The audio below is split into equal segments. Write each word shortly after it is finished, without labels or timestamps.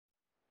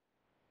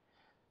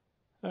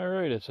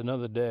Alright, it's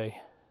another day.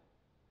 I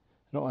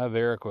don't have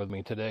Eric with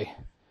me today.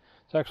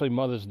 It's actually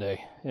Mother's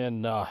Day,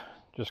 and I'm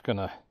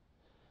gonna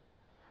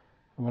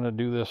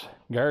do this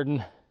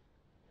garden.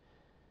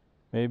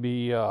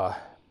 Maybe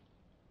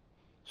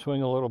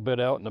swing a little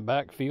bit out in the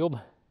back field.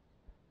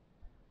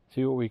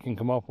 See what we can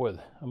come up with.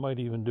 I might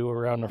even do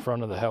around the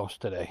front of the house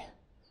today.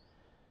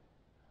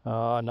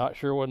 Not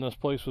sure when this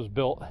place was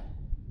built.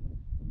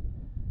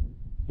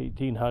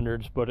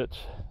 1800s, but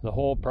the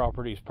whole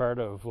property is part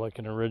of like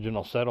an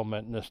original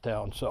settlement in this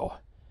town. So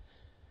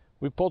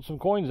we pulled some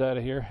coins out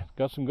of here,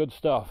 got some good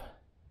stuff.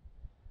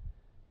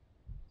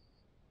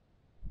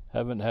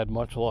 Haven't had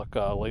much luck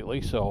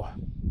lately, so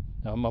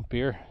I'm up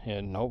here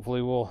and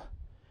hopefully we'll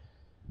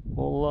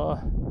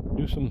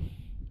get some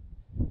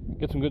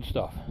good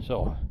stuff.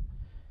 So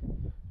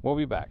we'll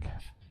be back.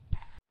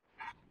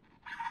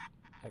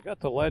 I got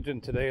the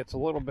legend today. It's a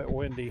little bit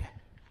windy.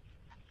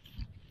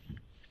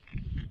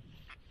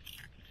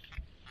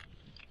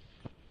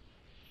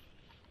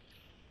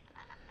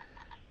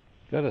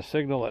 Got a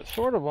signal that's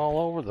sort of all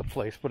over the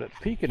place, but it's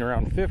peaking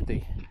around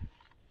 50.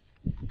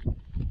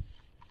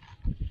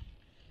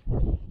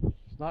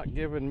 It's not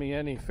giving me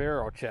any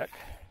faro check.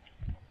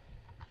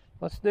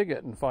 Let's dig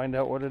it and find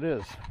out what it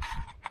is.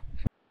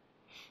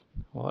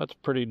 Well, that's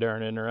pretty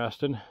darn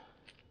interesting.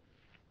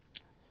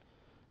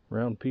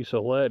 Round piece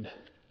of lead.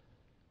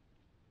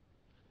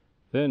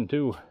 Thin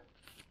too.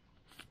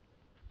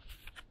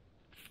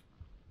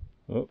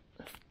 Oh,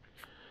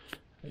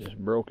 I just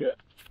broke it.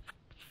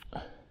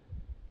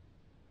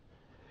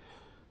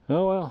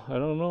 Oh well, I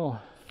don't know.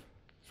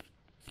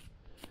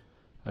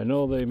 I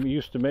know they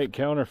used to make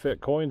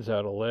counterfeit coins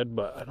out of lead,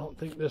 but I don't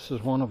think this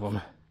is one of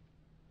them.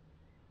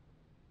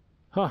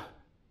 Huh.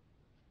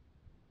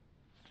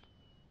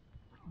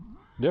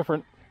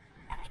 Different.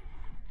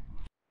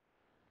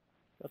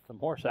 Got some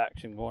horse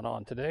action going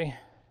on today.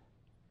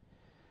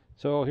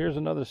 So here's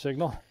another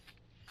signal.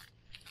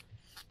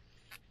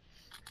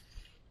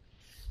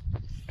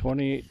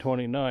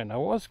 2829. I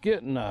was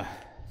getting a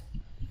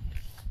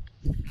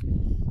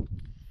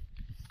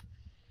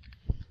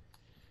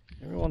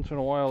every once in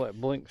a while it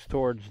blinks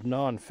towards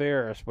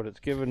non-ferrous, but it's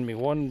giving me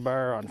one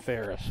bar on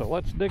ferrous. So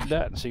let's dig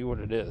that and see what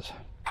it is.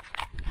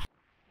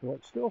 So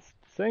it's still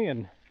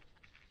saying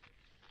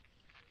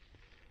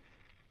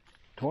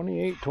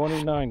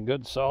 2829,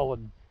 good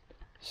solid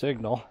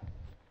signal.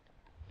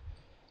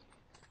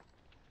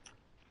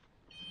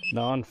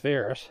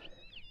 Non-ferrous.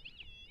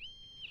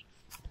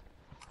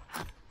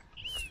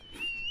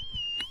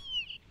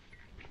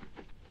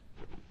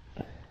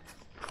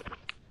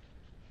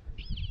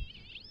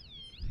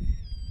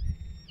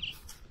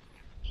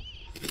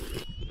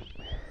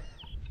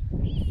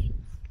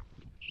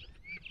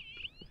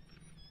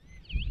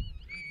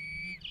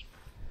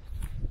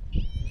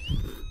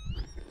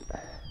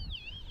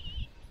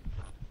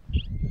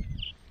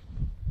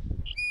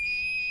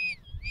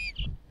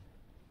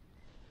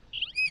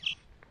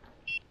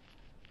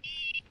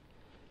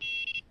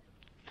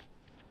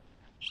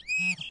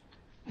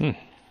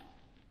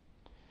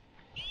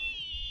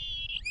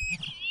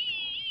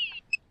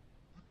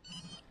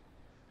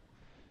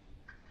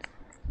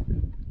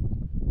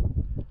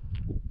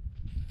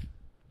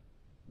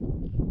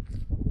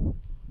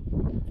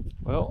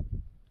 Well,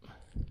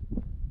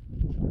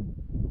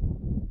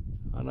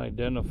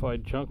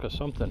 unidentified chunk of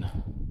something.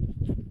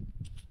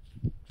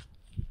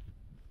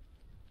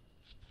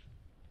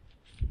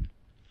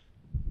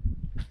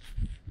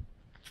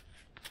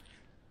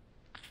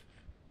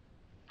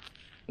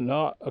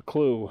 Not a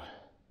clue.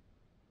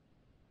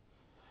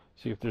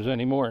 See if there's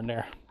any more in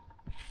there.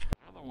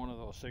 Another one of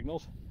those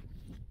signals.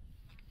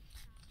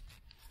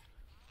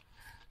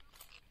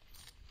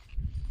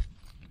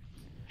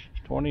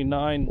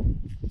 $29.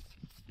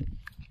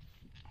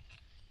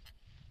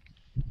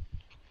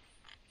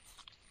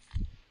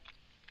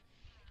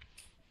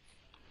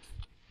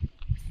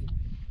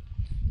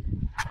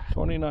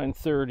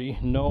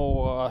 $29.30.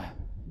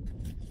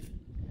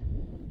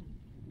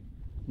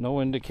 No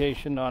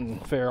indication on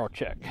faro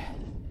check.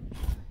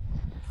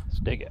 Let's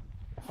dig it.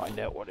 Find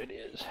out what it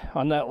is.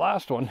 On that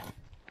last one,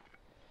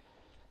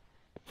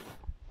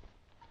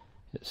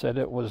 it said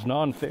it was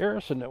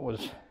non-ferrous, and it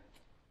was,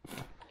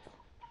 I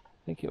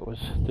think it was,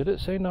 did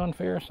it say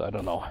non-ferrous? I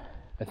don't know.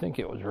 I think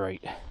it was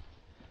right.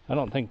 I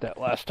don't think that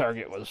last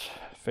target was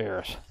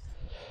ferrous.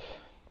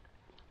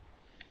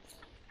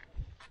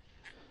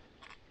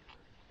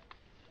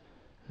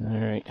 All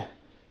right.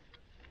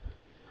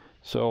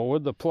 So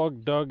with the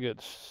plug dug,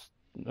 it's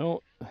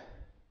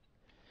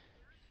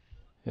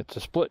a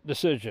split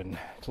decision.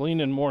 It's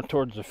leaning more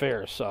towards the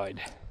ferrous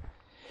side.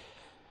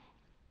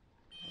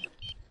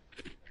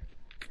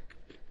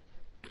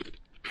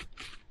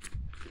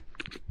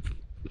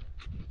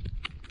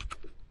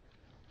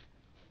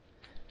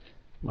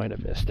 Might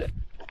have missed it.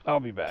 I'll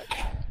be back.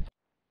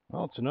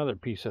 Well, it's another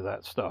piece of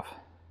that stuff.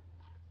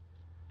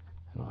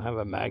 I don't have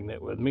a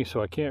magnet with me,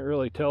 so I can't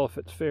really tell if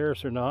it's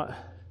ferrous or not.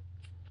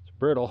 It's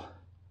brittle.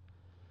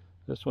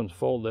 This one's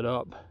folded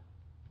up.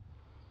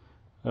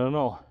 I don't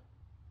know.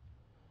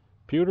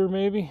 Pewter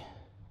maybe?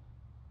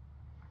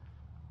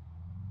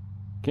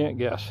 Can't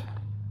guess,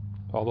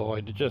 although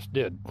I just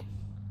did.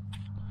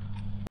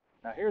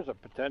 Now here's a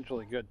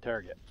potentially good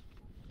target.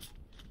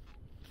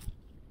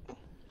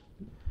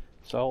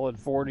 Solid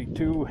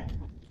 42.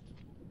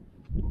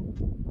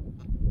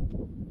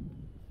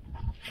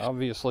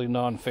 Obviously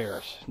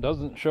non-ferrous.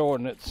 Doesn't show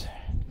in it.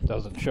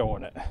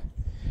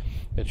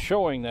 It's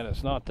showing that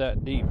it's not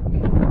that deep.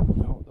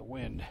 Oh, the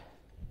wind.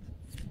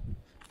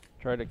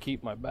 Try to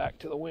keep my back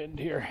to the wind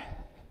here.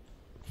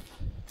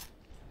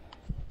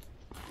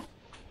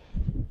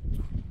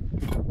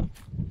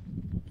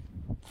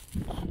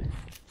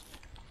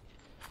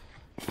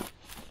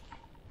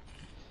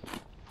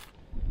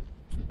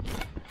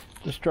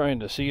 Just trying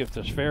to see if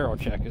this Faro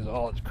check is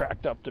all it's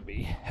cracked up to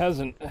be.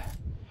 Hasn't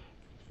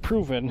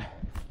proven.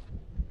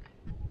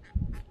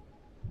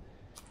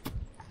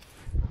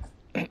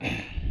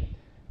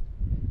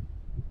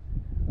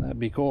 That'd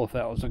be cool if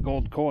that was a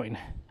gold coin.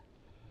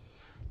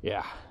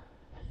 Yeah.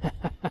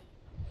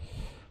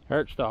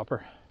 Heart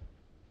stopper.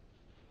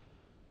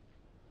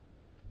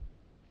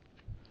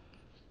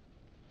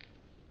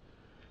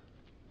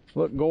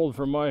 Look gold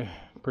from my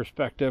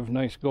perspective.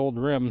 Nice gold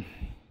rim.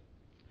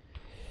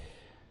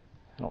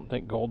 I don't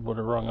think gold would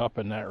have rung up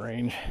in that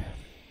range.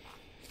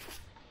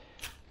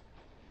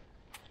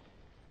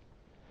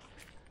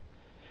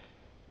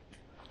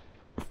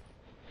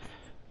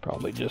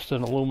 Probably just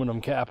an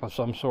aluminum cap of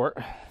some sort.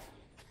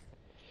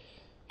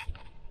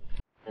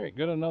 Alright,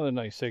 got another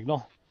nice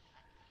signal.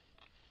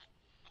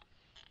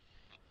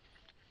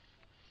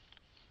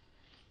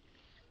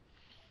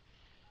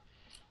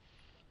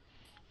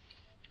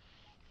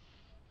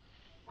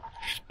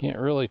 Can't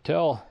really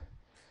tell.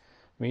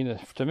 I mean,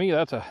 to me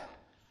that's a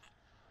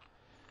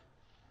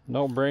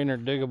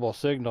no-brainer diggable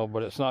signal,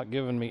 but it's not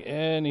giving me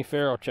any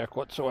Faro check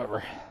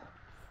whatsoever.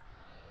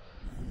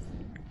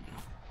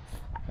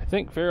 I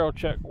think Faro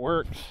check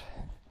works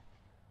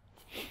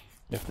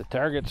if the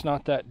target's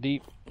not that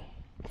deep,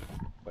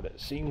 but it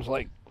seems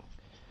like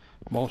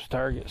most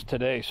targets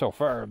today so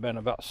far have been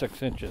about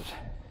 6 inches.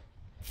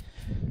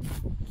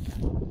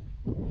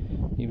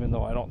 Even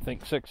though I don't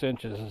think 6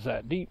 inches is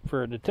that deep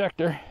for a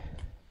detector.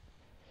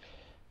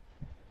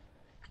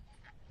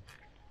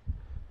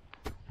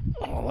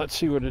 Well, let's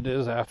see what it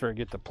is after I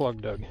get the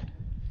plug dug.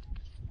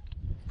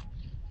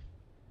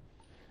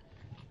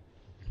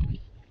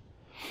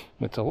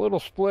 It's a little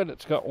split.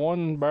 It's got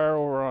one bar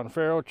over on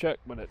Faro check,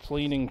 but it's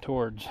leaning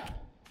towards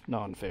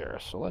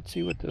non-ferrous. So let's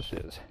see what this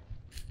is.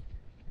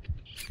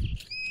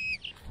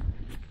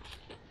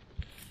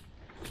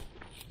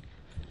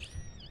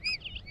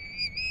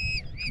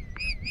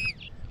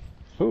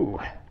 Ooh,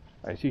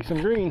 I see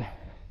some green.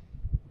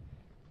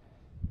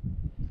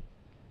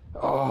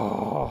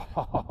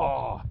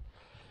 Oh,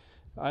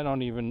 I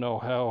don't even know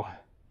how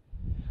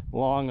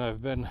long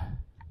I've been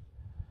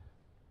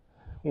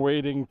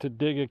waiting to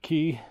dig a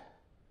key.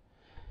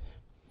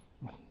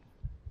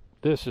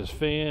 This is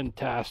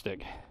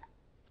fantastic.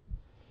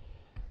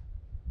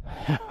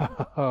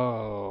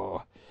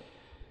 Oh.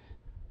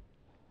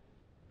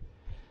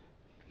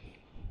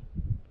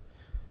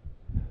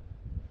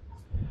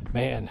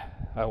 Man,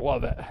 I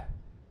love it.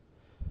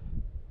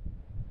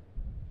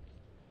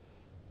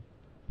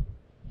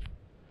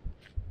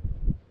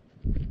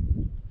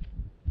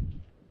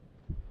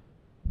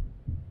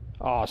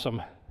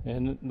 Awesome.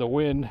 And the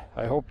wind,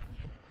 I hope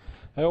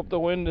the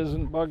wind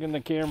isn't bugging the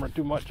camera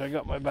too much. I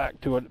got my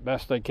back to it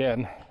best I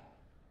can.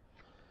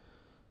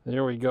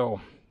 There we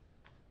go.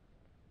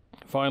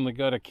 Finally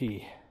got a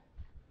key.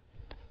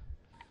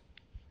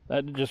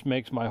 That just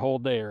makes my whole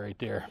day right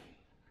there.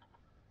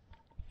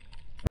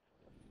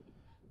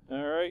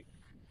 All right.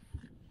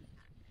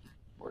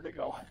 Where'd it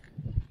go?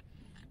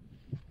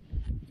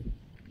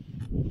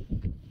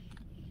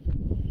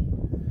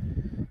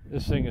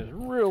 This thing is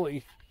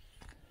really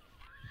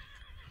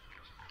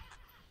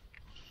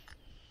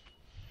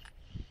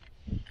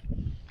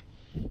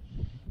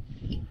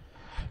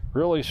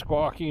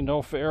squawky,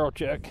 no Faro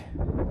check.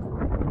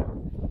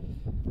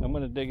 I'm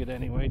gonna dig it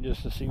anyway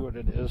just to see what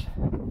it is.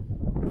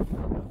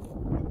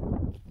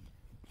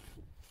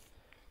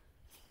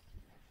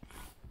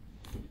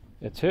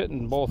 It's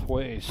hitting both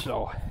ways,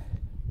 so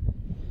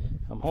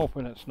I'm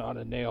hoping it's not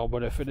a nail,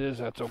 but if it is,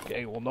 that's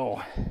okay, we'll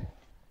know.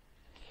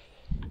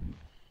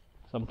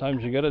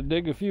 Sometimes you gotta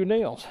dig a few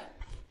nails.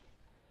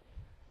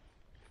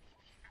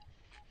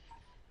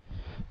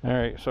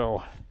 Alright,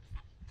 so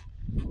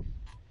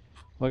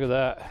look at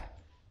that.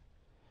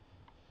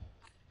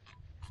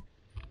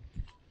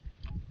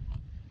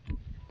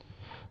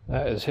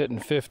 That is hitting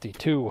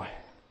 52.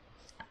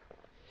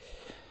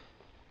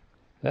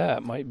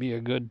 That might be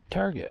a good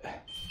target.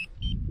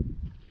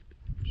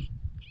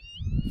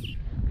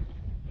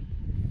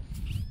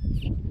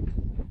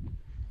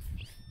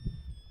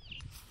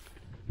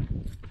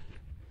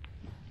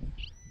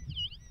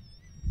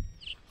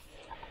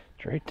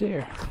 It's right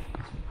there.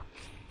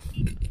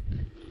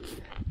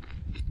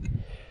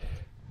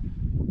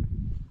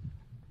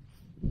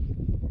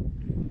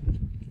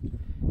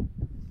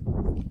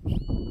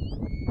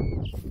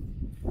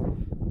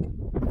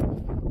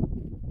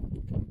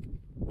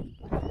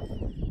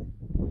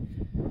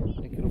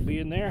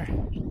 in there.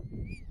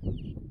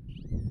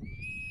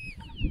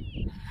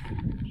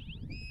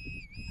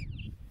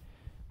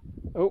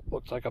 Oh,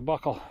 looks like a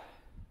buckle.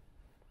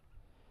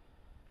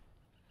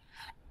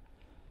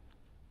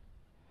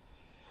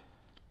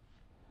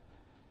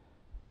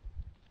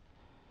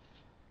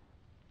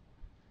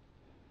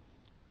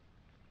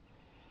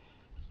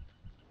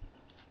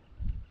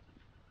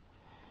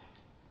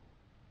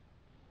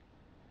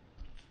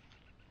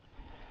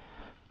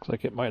 Looks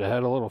like it might have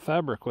had a little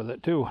fabric with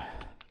it too.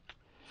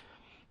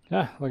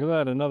 Yeah, look at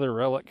that, another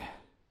relic.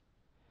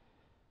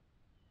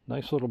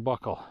 Nice little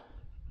buckle.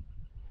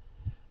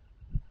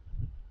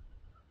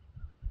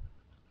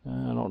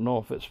 I don't know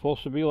if it's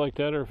supposed to be like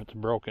that or if it's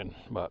broken,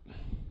 but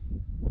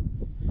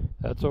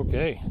that's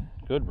okay.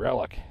 Good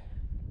relic.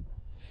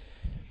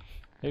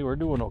 Hey, we're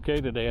doing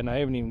okay today, and I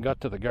haven't even got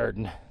to the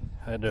garden.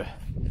 I had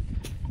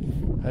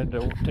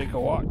to take a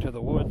walk to the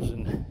woods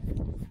and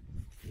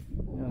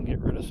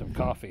get rid of some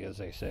coffee, as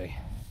they say.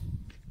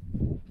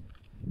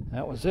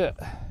 That was it.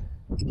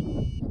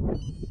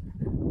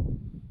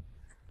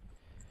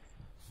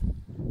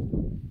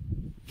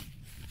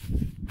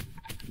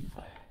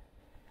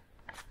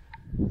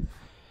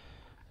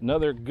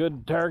 Another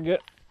good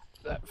target.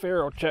 That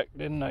Faro check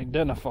didn't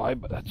identify,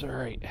 but that's all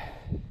right.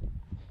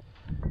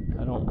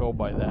 I don't go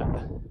by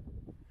that.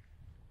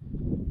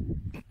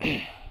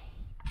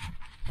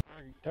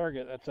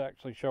 Target that's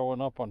actually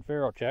showing up on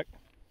Faro check.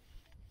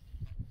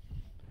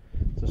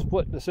 It's a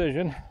split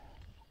decision.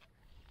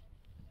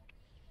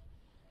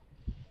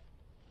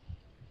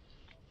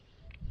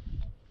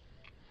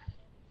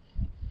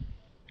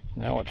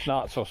 Now it's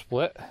not so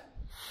split.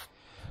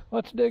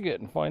 Let's dig it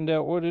and find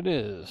out what it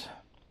is.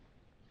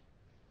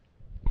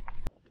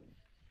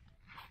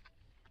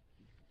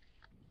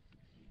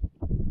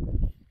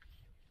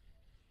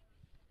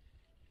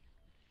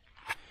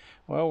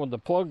 Well, with the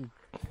plug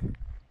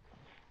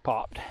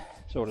popped,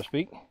 so to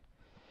speak,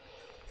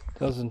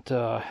 doesn't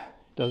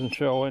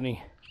show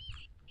any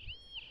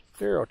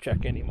Faro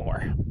check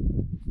anymore.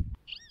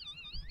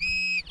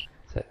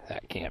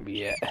 That can't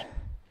be it.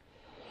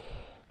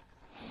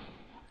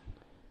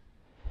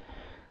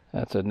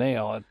 That's a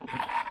nail.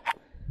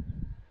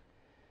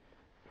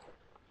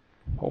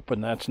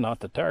 Hoping that's not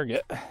the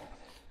target.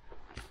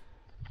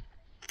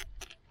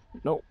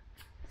 Nope,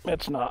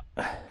 it's not.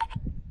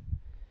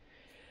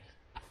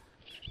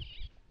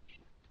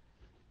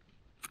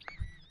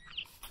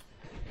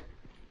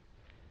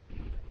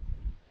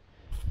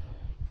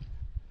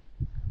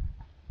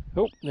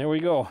 Oh, there we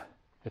go.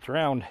 It's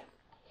round.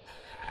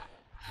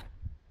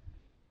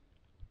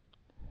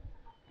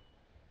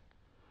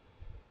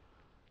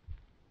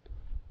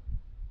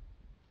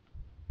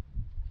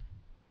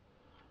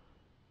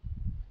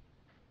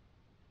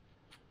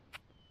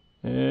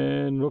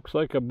 And looks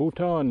like a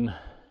bouton.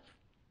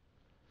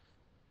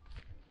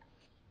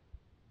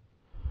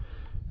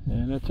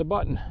 And it's a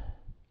button.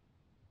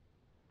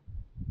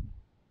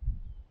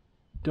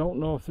 Don't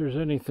know if there's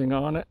anything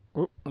on it.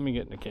 Oop, let me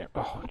get in the camera.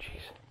 Oh,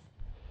 jeez.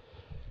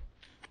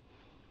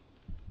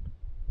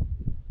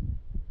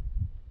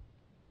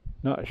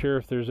 Not sure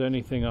if there's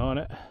anything on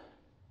it.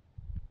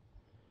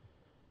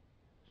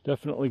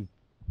 Definitely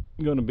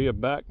going to be a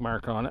back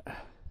mark on it.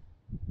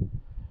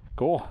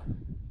 Cool.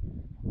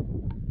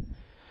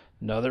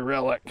 Another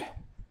relic.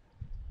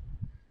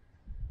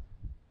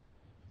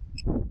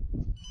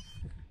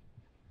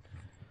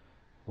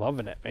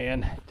 Loving it,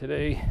 man.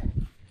 Today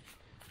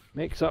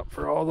makes up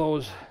for all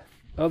those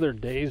other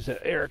days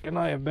that Eric and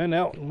I have been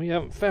out and we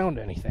haven't found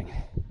anything.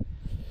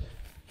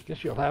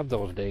 Guess you'll have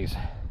those days.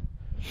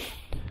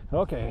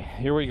 Okay,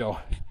 here we go.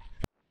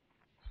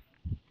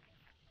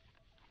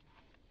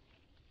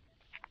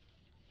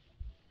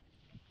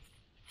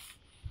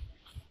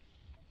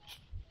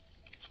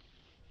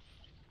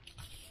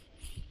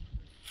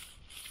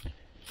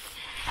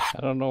 I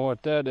don't know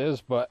what that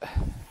is, but I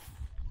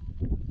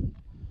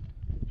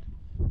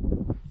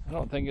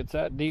don't think it's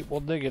that deep. We'll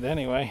dig it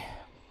anyway.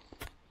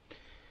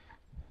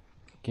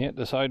 Can't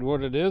decide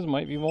what it is.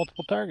 Might be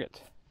multiple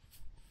targets.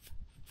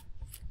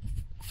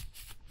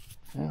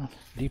 Well,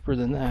 deeper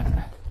than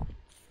that.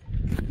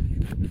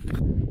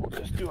 We'll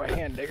just do a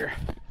hand digger.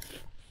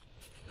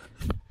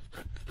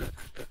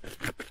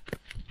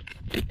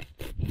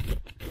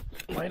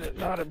 Might it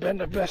not have been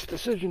the best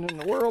decision in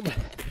the world.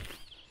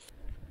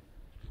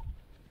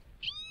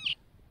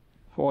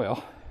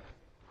 Foil.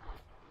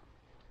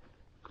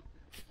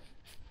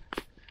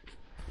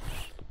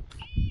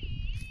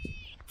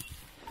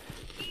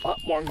 A lot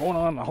more going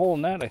on in the hole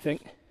than that, I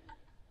think.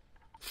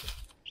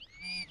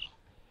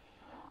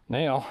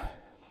 Nail.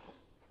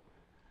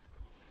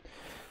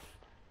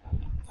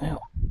 Now,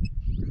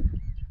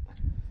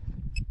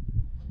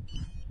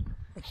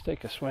 let's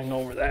take a swing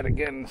over that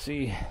again and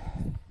see.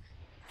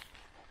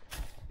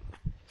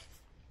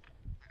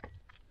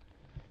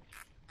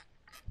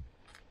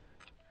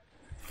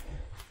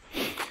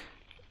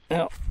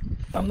 Now,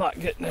 I'm not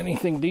getting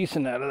anything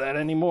decent out of that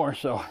anymore,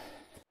 so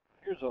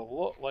here's a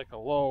look like a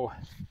low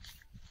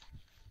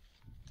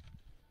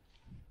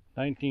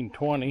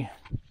 1920.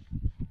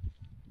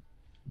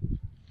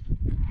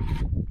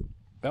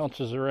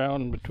 bounces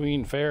around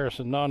between ferrous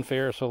and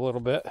non-ferrous a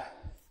little bit.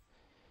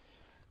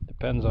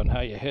 Depends on how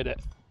you hit it.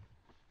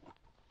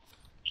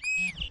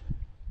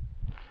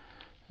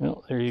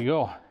 Well, there you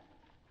go.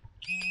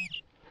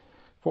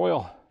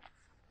 Foil.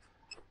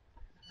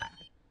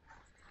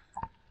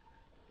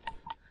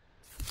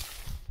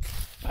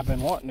 I've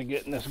been wanting to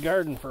get in this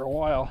garden for a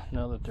while,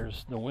 now that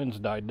the wind's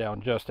died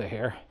down just a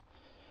hair.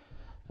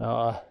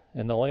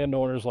 And the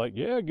landowner's like,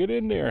 yeah, get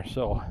in there.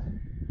 So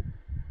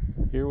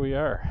here we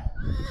are.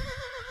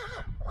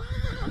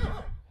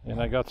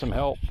 And I got some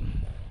help.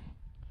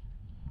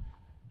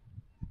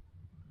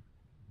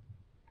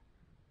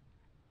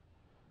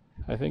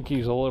 I think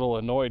he's a little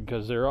annoyed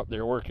because they're up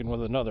there working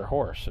with another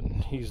horse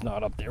and he's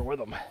not up there with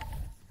them.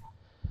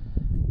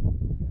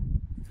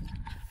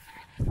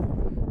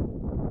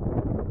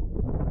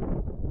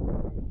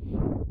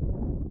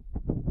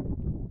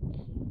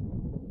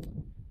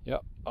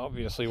 Yep,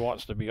 obviously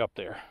wants to be up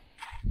there.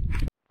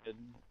 I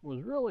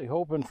was really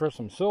hoping for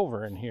some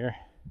silver in here.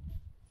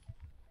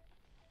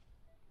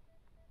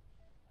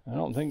 I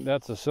don't think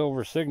that's a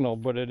silver signal,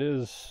 but it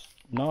is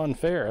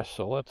non-ferrous,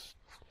 so let's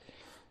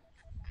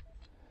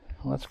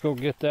go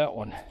get that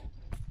one.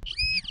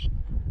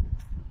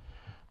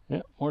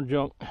 Yep, more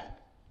junk.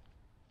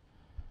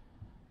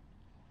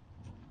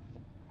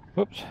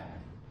 Whoops.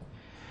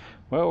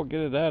 Well, we'll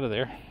get it out of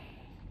there.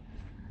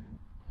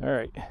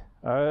 Alright.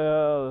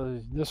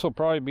 This will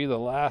probably be the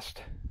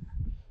last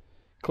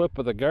clip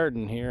of the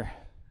garden here,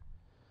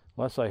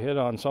 unless I hit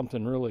on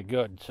something really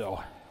good,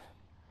 so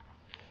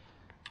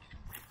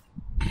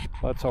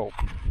let's hope.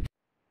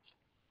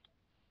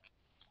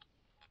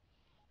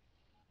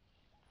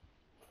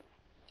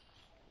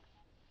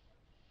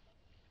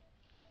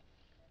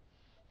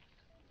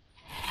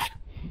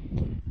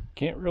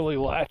 Can't really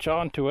latch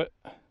onto it.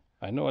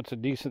 I know it's a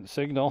decent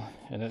signal,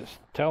 and it's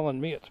telling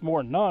me it's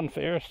more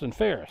non-ferrous than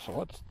ferrous, so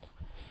let's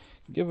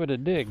give it a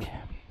dig.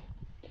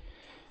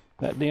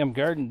 That damn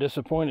garden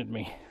disappointed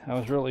me. I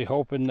was really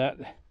hoping that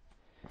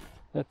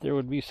there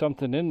would be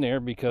something in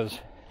there, because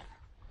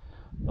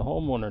the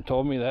homeowner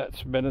told me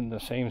that's been in the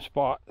same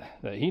spot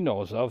that he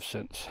knows of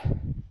since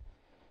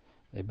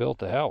they built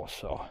the house,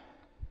 so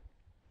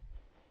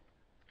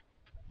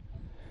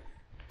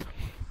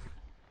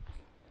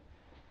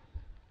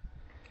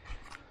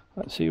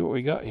let's see what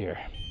we got here.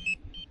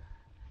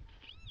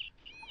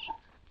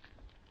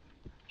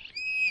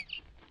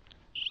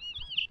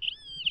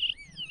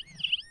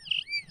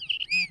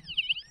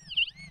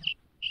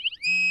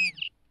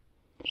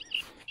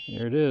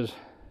 There it is.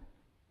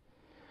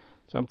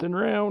 Something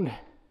round.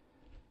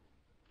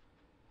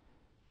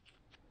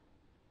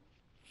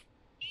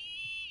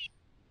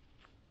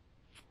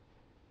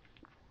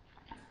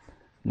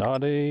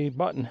 Not a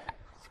button.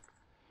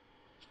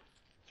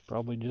 It's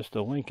probably just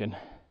a Lincoln.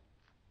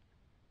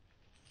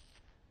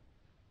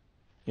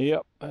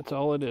 Yep, that's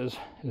all it is.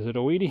 Is it a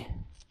Wheatie?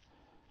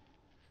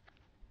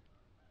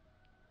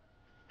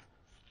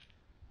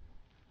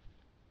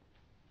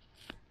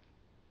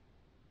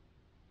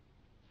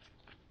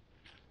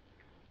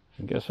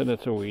 I'm guessing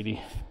it's a Wheatie.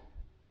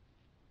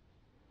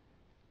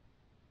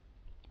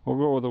 We'll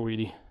go with a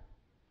Wheatie.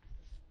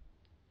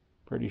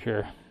 Pretty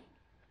sure.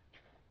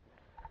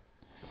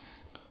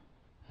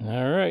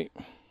 All right.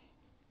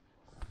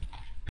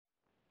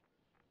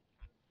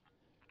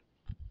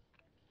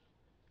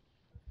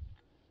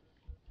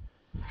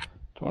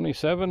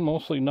 $27,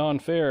 mostly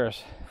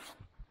non-ferrous.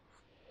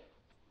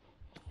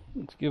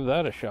 Let's give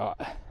that a shot.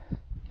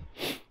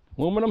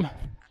 Aluminum.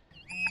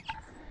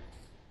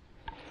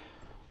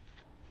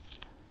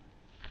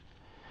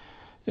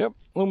 Yep,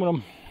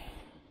 aluminum.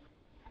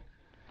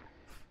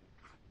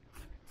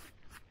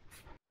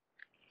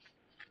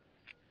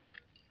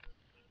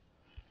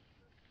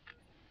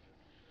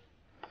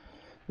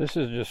 This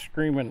is just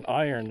screaming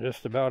iron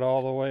just about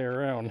all the way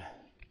around.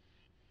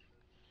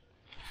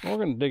 We're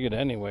going to dig it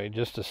anyway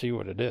just to see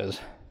what it is.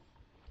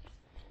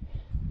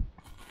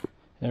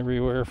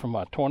 Everywhere from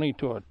a 20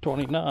 to a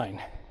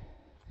 29.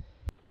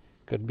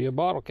 Could be a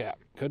bottle cap.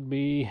 Could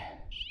be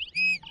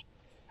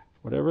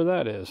whatever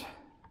that is.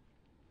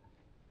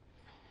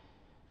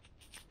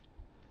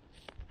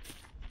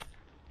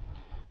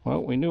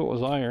 Well, we knew it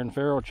was iron.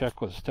 FerroCheck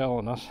was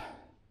telling us.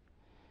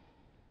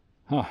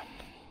 Huh.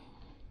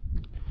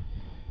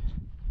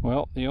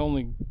 Well, the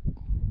only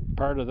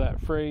part of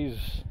that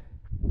phrase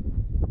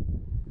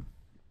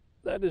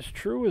that is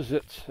true is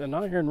it's an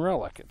iron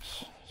relic.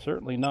 It's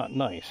certainly not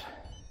nice.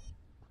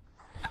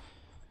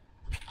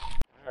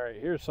 Alright,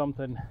 here's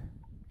something.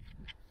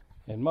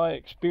 In my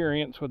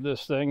experience with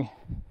this thing,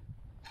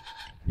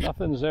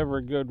 nothing's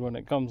ever good when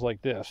it comes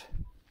like this.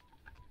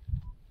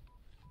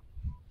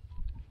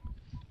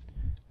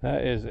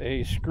 That is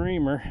a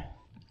screamer,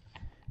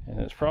 and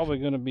it's probably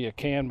going to be a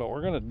can, but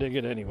we're going to dig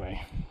it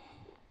anyway.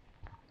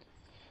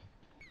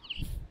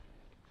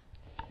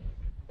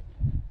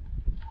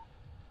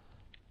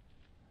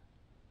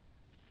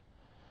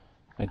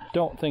 I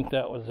don't think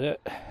that was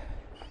it.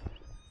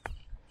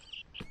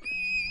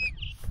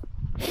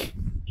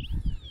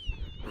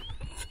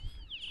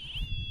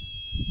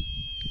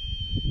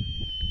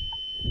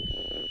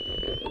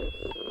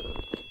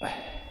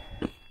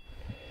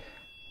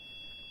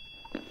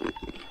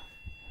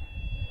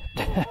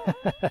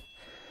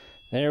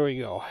 There we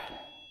go.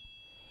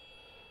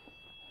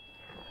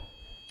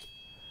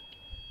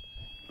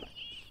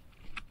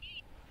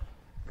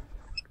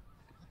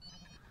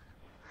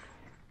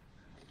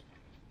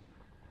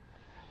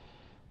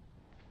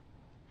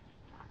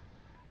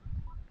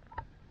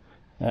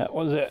 That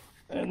was it.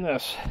 And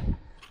this.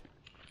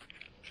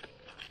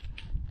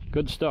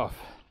 Good stuff.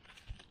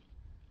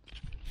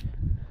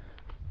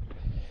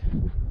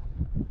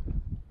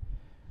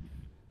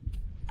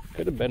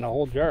 Could have been a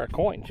whole jar of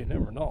coins, you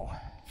never know.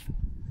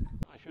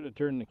 I should have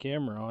turned the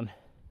camera on.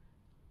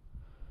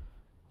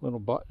 Little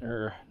button,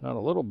 or not a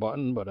little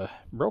button, but a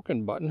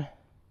broken button.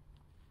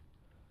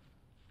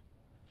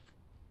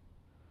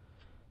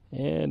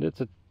 And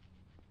it's a,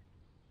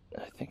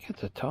 I think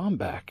it's a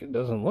tomback. It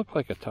doesn't look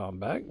like a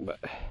tomback, but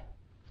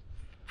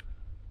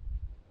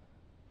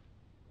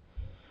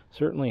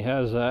certainly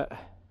has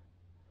that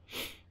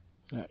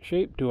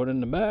shape to it in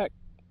the back.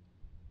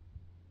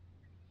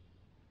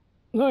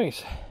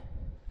 Nice.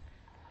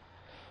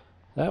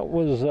 That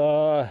was,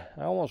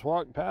 I almost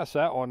walked past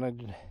that one. I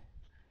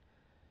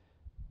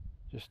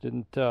just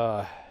didn't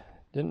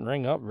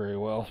ring up very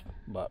well,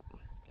 but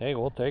hey,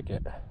 we'll take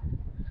it.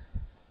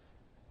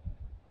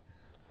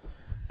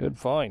 Good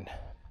find.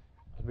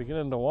 I was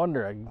beginning to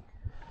wonder. I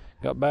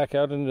got back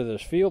out into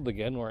this field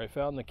again where I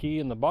found the key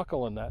and the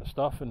buckle and that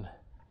stuff, and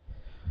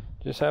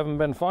just haven't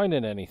been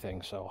finding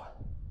anything, so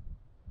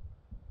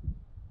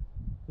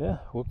yeah,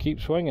 we'll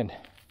keep swinging.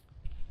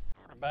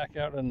 We're back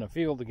out in the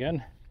field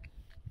again.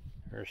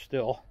 Or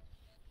still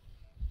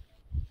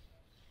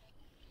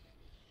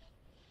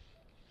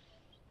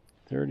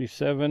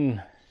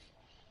 37.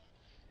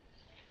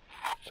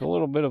 It's a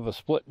little bit of a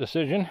split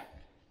decision.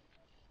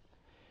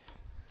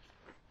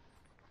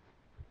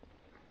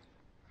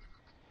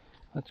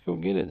 Let's go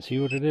get it and see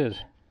what it is.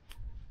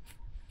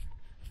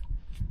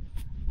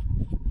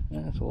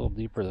 That's a little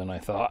deeper than I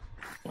thought.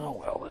 Oh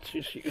well, let's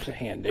just use a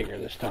hand digger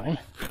this time.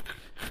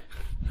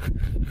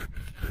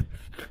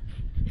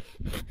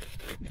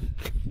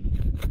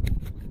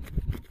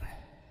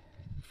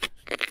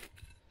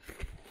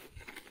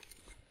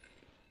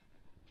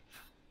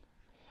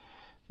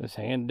 This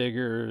hand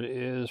digger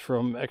is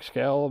from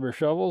Excalibur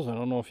Shovels. I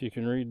don't know if you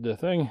can read the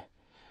thing,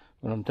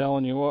 but I'm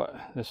telling you what,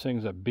 this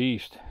thing's a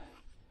beast.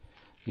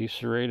 These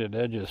serrated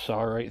edges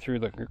saw right through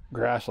the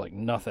grass like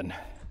nothing.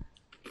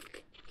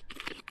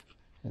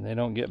 And they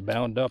don't get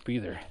bound up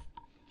either.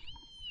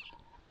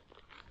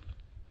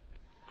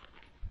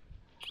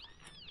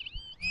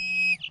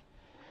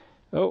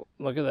 Oh,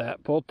 look at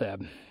that, pull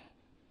tab.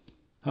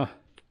 Huh.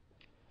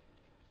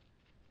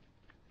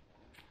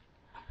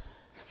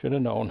 Should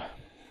have known.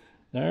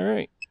 All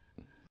right,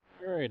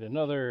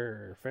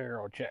 another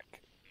faro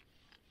check.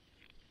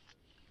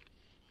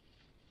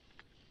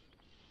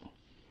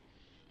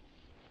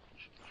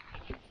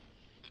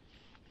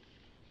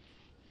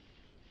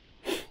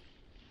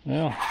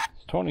 Well,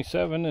 it's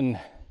 27 and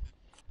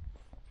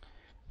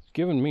it's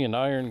giving me an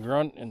iron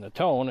grunt in the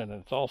tone, and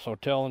it's also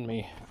telling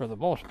me for the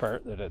most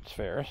part that it's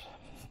ferrous.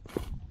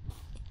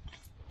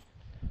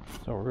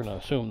 So we're going to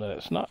assume that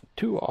it's not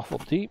too awful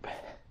deep.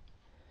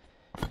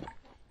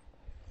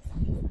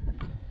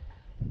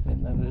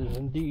 And that it is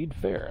indeed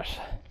ferrous.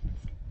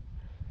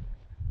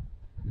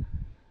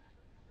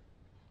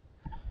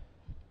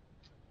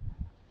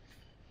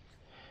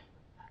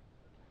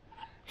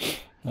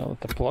 Now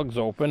that the plug's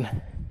open,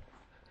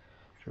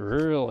 it's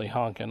really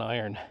honking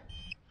iron.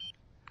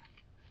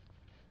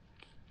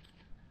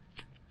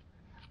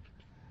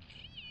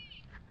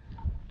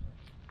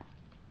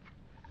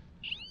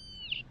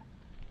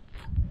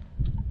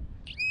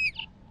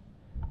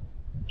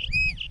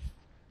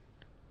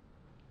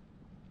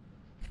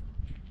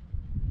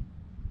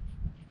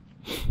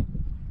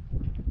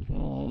 I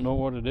don't know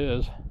what it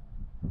is.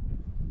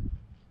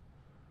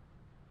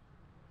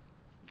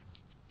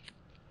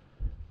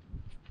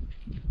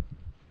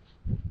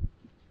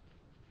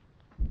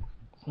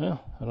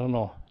 Well, I don't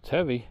know. It's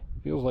heavy.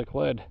 Feels like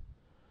lead.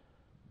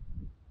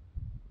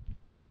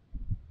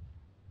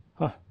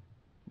 Huh.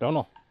 Don't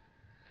know.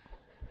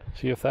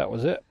 See if that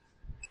was it.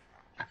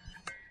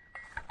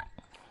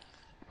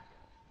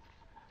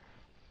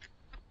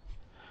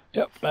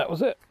 Yep, that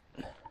was it.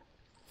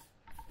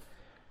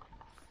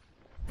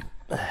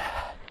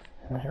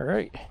 All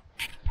right.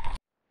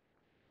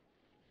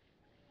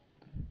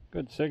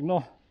 Good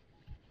signal.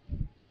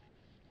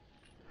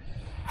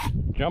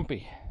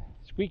 Jumpy.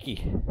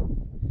 Squeaky.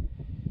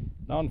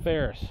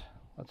 Non-ferrous.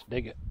 Let's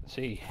dig it.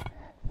 See.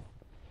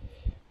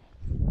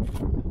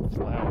 It's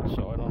loud,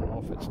 so I don't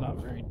know if it's not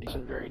very deep. It's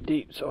very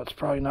deep, so it's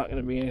probably not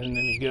going to be anything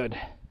any good.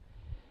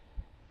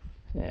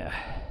 Yeah.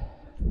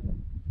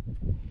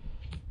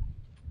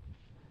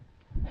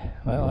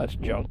 Well, that's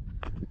junk.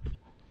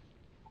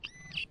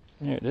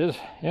 There it is.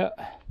 Yeah.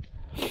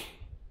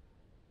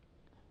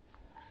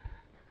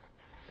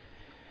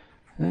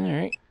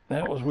 Alright,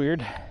 that was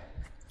weird.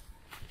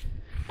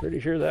 Pretty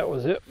sure that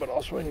was it, but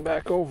I'll swing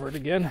back over it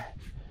again.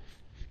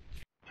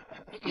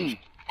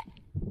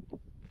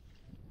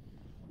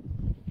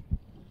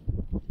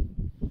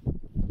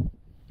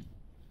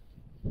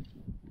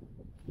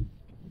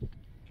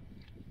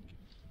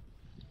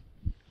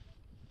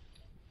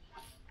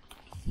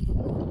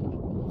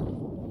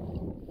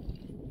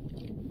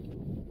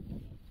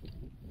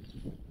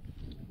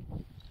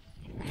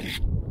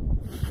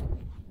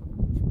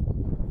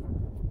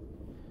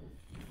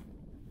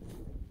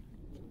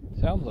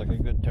 Sounds like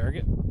a good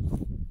target.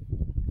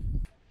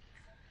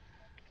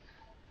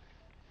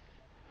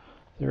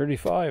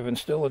 35 and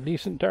still a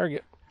decent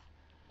target.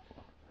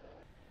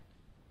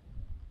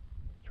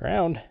 It's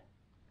round.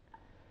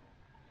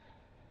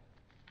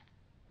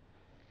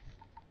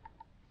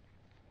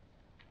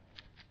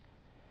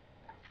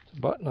 It's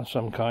a button of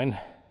some kind,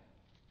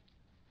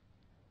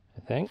 I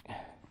think,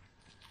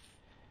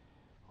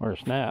 or a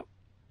snap.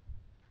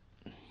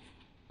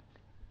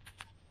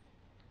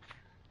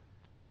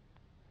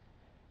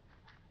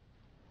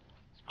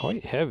 It's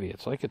quite heavy.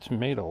 It's like it's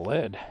made of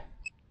lead. I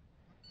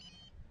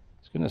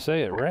was gonna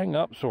say it rang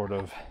up sort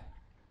of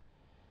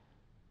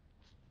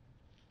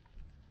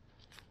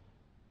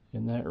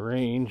in that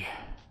range.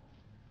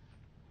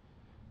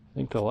 I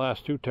think the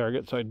last two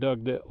targets I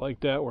dug that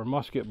like that were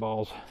musket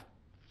balls.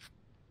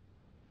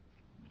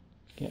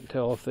 Can't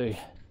tell if they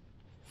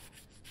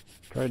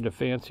tried to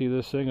fancy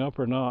this thing up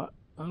or not.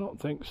 I don't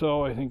think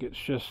so. I think it's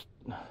just,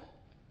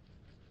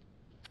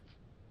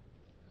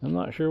 I'm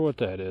not sure what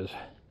that is.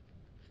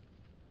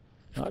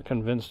 Not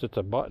convinced it's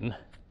a button.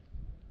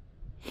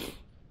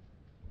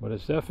 But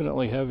it's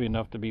definitely heavy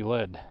enough to be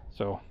lead.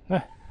 So,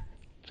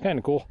 it's kind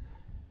of cool.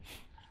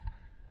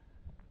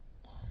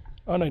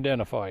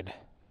 Unidentified.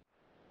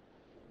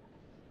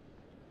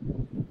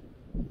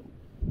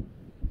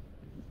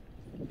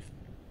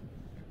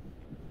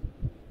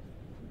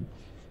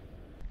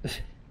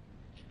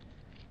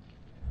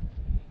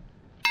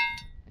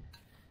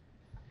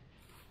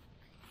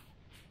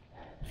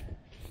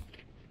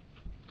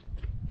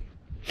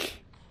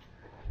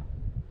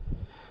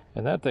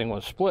 And that thing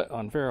was split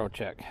on Faro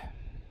check.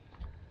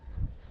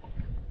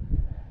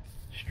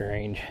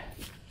 Strange.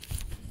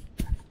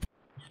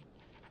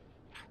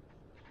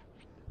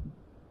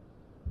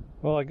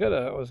 Well, I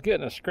was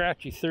getting a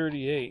scratchy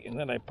 38 and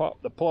then I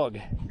popped the plug.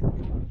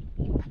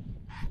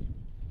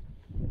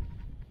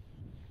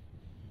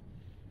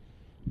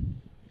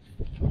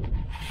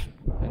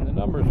 And the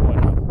numbers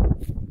went up.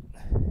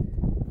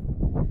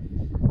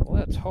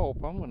 Let's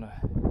hope. I'm gonna...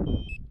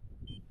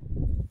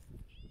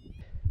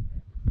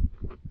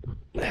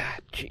 Ah,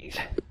 jeez.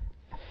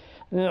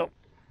 No,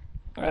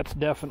 that's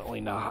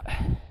definitely not.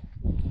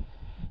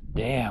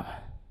 Damn.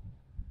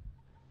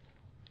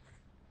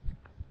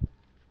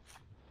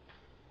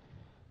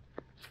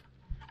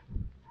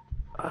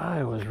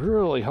 I was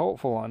really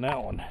hopeful on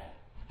that one.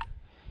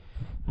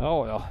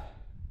 Oh well.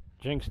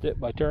 Jinxed it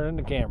by turning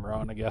the camera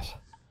on, I guess.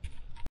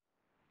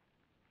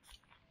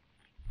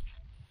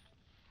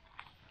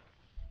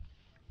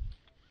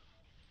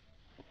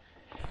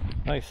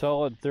 Nice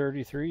solid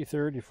 33,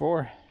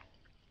 34.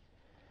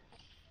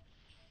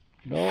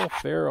 No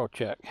Faro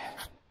check.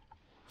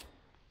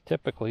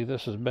 Typically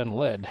this has been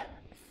lead.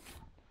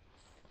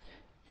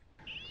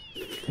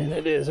 And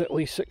it is at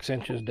least 6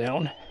 inches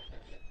down.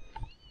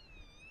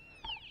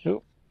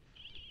 Oop.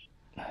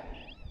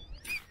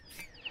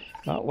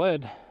 Not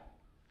lead.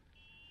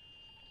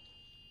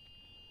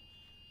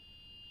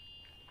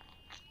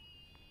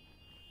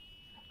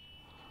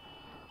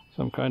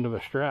 Some kind of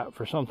a strap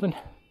for something.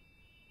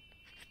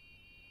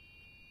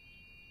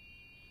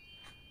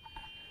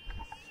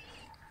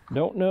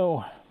 Don't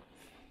know.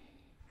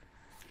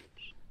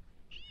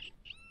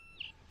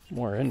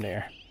 More in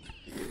there.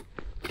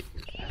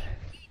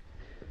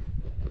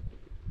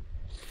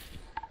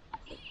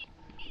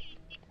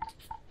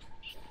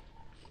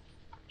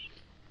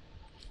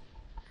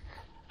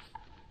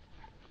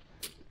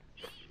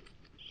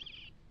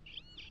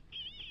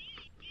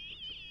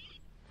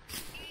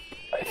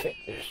 I think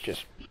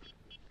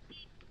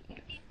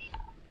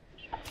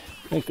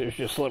there's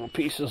just little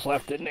pieces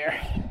left in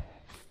there.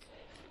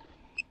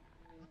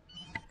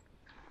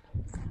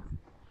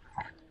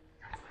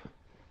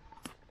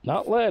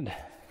 Not lead.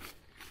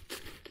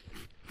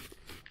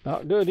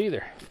 Not good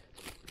either.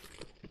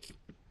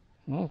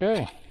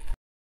 Okay.